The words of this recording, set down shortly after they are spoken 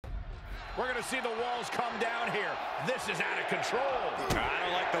We're going to see the walls come down here. This is out of control. I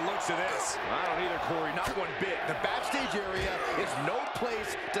don't like the looks of this. I don't either, Corey. Not one bit. The backstage area is no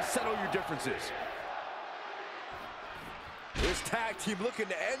place to settle your differences. This tag team looking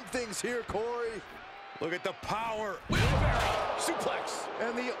to end things here, Corey. Look at the power. Suplex.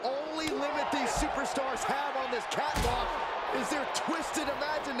 And the only limit these superstars have on this catwalk is their twisted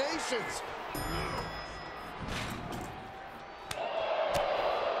imaginations.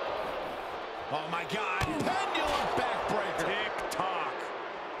 Oh, my God. Pendulum backbreaker. Tick-tock.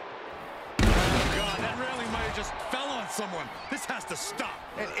 Oh, God, that railing might have just fell on someone. This has to stop.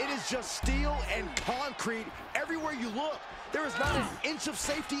 And it is just steel and concrete everywhere you look. There is not an inch of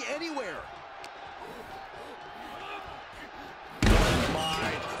safety anywhere. Oh,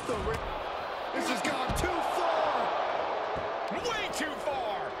 my. This has gone too far. Way too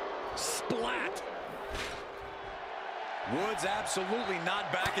far. Splat. Woods absolutely not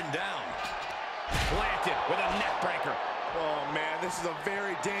backing down. Planted with a neck breaker. Oh, man, this is a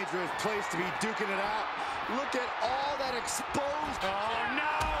very dangerous place to be duking it out. Look at all that exposed. Oh,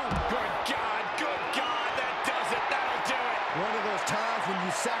 no. Good God, that does it. That'll do it. One of those times when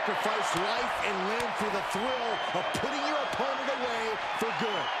you sacrifice life and limb for the thrill of putting your opponent away for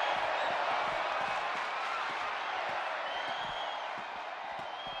good.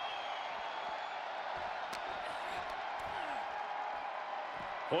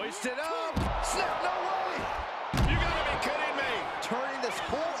 Hoisted up. Snap, no way. You gotta be kidding me. Turning this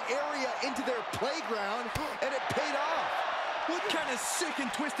whole area into their playground, and it paid off. What kind of sick and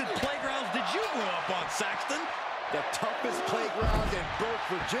twisted playgrounds did you grow up on, Saxton? The toughest playground in Burke,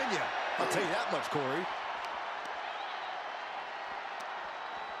 Virginia. I'll tell you that much, Corey.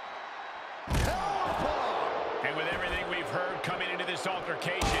 And with everything we've heard coming into this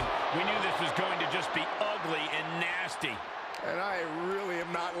altercation, we knew this was going to just be ugly and nasty. And I really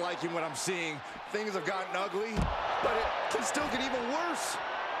am not liking what I'm seeing. Things have gotten ugly, but it can still get even worse.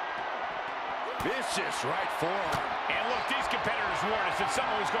 Vicious right forearm. And look, these competitors warned us that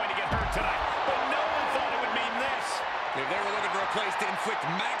someone was going to get hurt tonight, but no one thought it would mean this. If they were looking for a place to inflict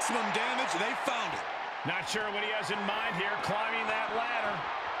maximum damage, they found it. Not sure what he has in mind here, climbing that ladder.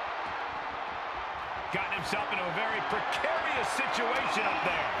 Gotten himself into a very precarious situation up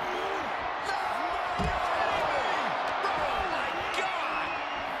there.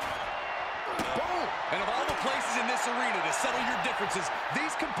 And of all the places in this arena to settle your differences,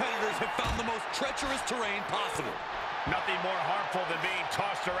 these competitors have found the most treacherous terrain possible. Nothing more harmful than being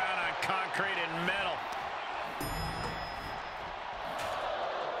tossed around on concrete and metal.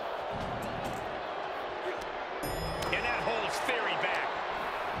 And that holds Theory back.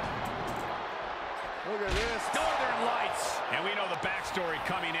 Look at this. Northern Lights. And we know the backstory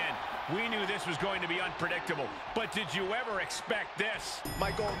coming in. We knew this was going to be unpredictable, but did you ever expect this?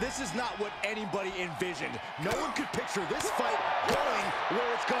 Michael, this is not what anybody envisioned. No one could picture this fight going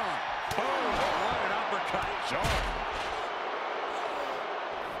where it's gone. Oh, what an uppercut. Sure.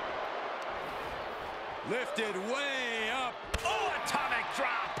 Lifted way up. Oh, atomic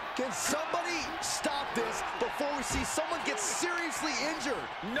drop. Can somebody stop this before we see someone get seriously injured?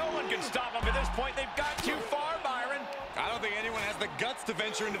 No one can stop them at this point. They've got too far, Byron. I don't think anyone has the guts to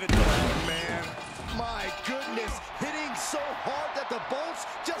venture into the... Oh, man. My goodness. Hitting so hard that the bolts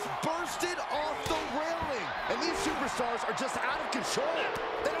just bursted off the railing. And these superstars are just out of control.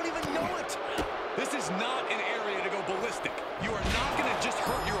 They don't even know it. This is not an area to go ballistic. You are not going to just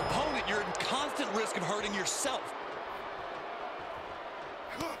hurt your opponent. You're in constant risk of hurting yourself.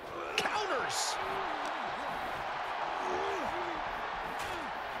 Counters.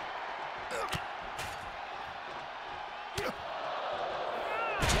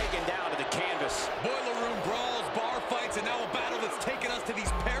 Taken down to the canvas. Boiler room brawls, bar fights, and now a battle that's taken us to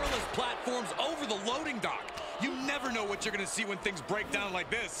these perilous platforms over the loading dock. You never know what you're going to see when things break down like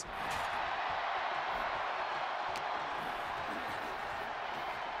this.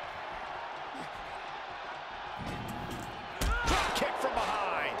 Drop kick from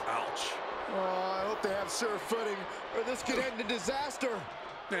behind. Ouch. Oh, I hope they have sure footing, or this could end in disaster.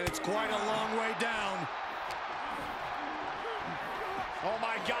 And it's quite a long way down. Oh,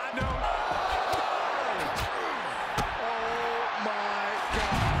 my God, no. Oh, my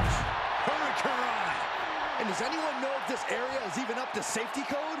gosh. Hurricane. And does anyone know if this area is even up to safety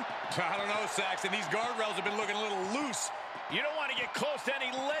code? I don't know, Saxton. These guardrails have been looking a little loose. You don't want to get close to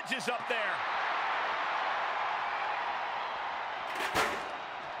any ledges up there.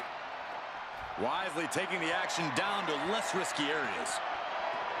 Wisely taking the action down to less risky areas.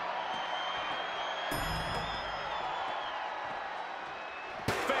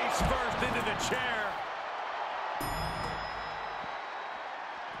 Face first into the chair.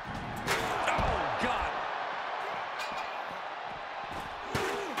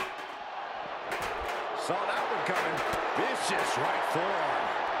 vicious right forearm.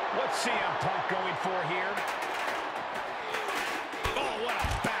 What's CM Punk going for here? Oh, what a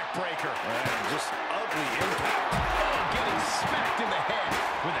backbreaker. And just ugly impact. Oh, getting smacked in the head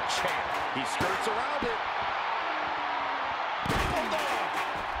with a chair. He skirts around it. Hold on.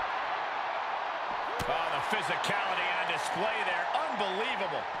 Oh, the physicality on display there.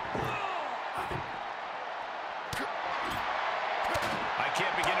 Unbelievable. I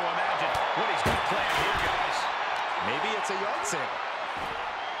can't begin to imagine what he's going to plan here, guys. Maybe it's a yard sale.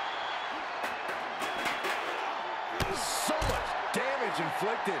 So much damage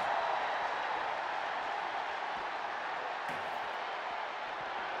inflicted.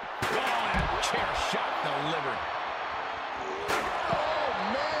 Oh, that chair shot delivered. Oh,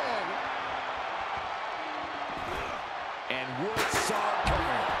 man. And Woods saw it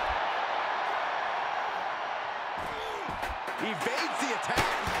coming. Evades the attack.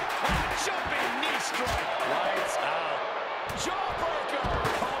 Jumping knee strike. Lights out. Jawbreaker.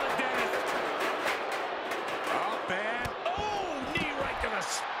 Call it dead. Up and. Oh, knee right to the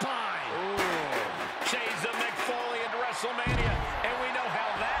spine. Ooh. Shades of Mick Foley into WrestleMania, and we know how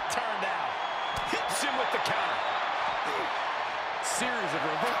that turned out. Hits him with the counter. Series of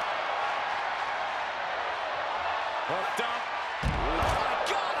reverse. Hooked up. Oh, my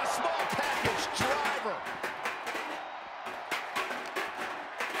God, a small package driver.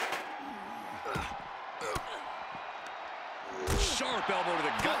 Sharp elbow to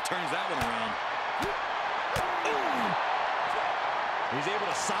the gut turns that one around. He's able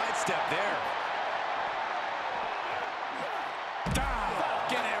to sidestep there.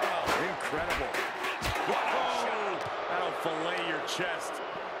 Falcon arrow. Incredible. What a shot. That'll fillet your chest.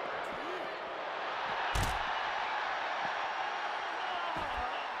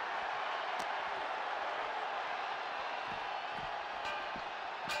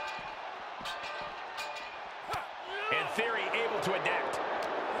 In theory, able to adapt.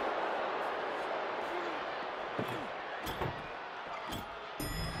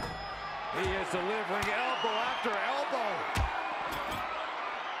 He is delivering elbow after elbow.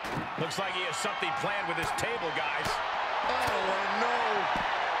 Looks like he has something planned with his table, guys. Oh, no.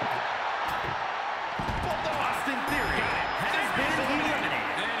 Austin Theory has been eliminated.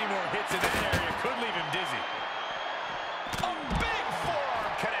 Any more hits in that area could leave him dizzy. A big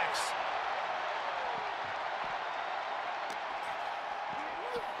forearm connects.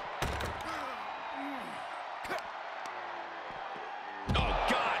 Oh,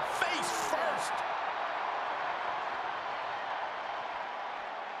 God, face first.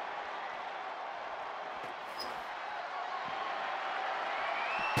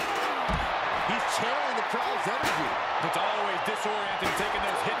 He's channeling the crowd's energy. It's always disorienting taking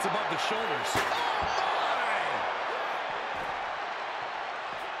those hits above the shoulders. Oh, my.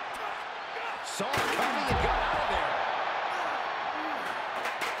 Saw it coming and got out of there.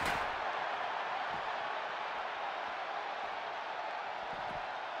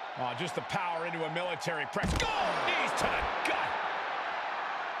 Oh, just the power into a military press. Go! Knees to the gut.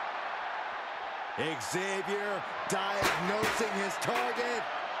 Xavier diagnosing his target.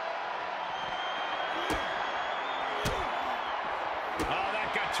 Oh, that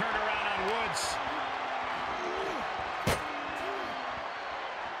got turned around on Woods.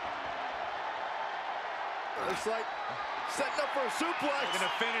 Looks like setting up for a suplex. Going to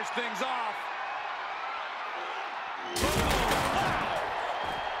finish things off.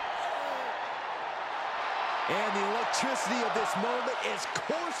 And the electricity of this moment is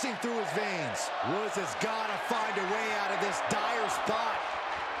coursing through his veins. Woods has got to find a way out of this dire spot.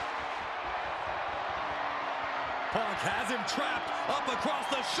 Punk has him trapped up across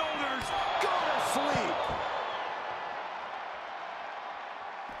the shoulders. Go to sleep.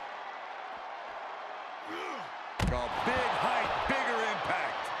 A big height, bigger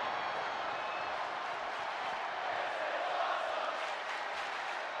impact.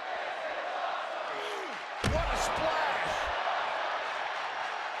 What a splash.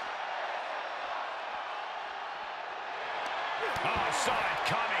 Oh, I saw it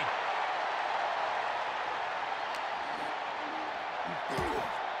coming.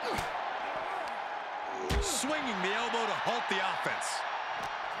 Swinging the elbow to halt the offense.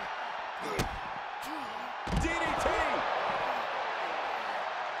 DDT.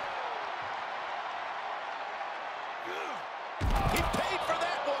 He paid for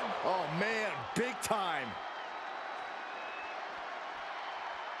that one. Oh, man, big time.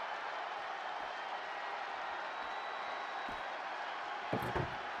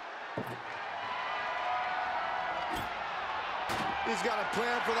 He's got a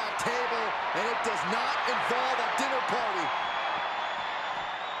plan for that table, and it does not involve a dinner party.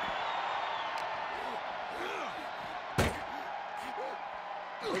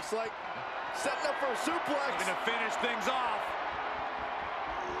 Looks like setting up for a suplex. Going to finish things off.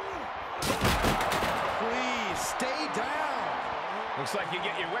 Please, stay down. Looks like you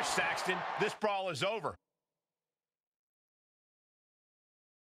get your wish, Saxton. This brawl is over.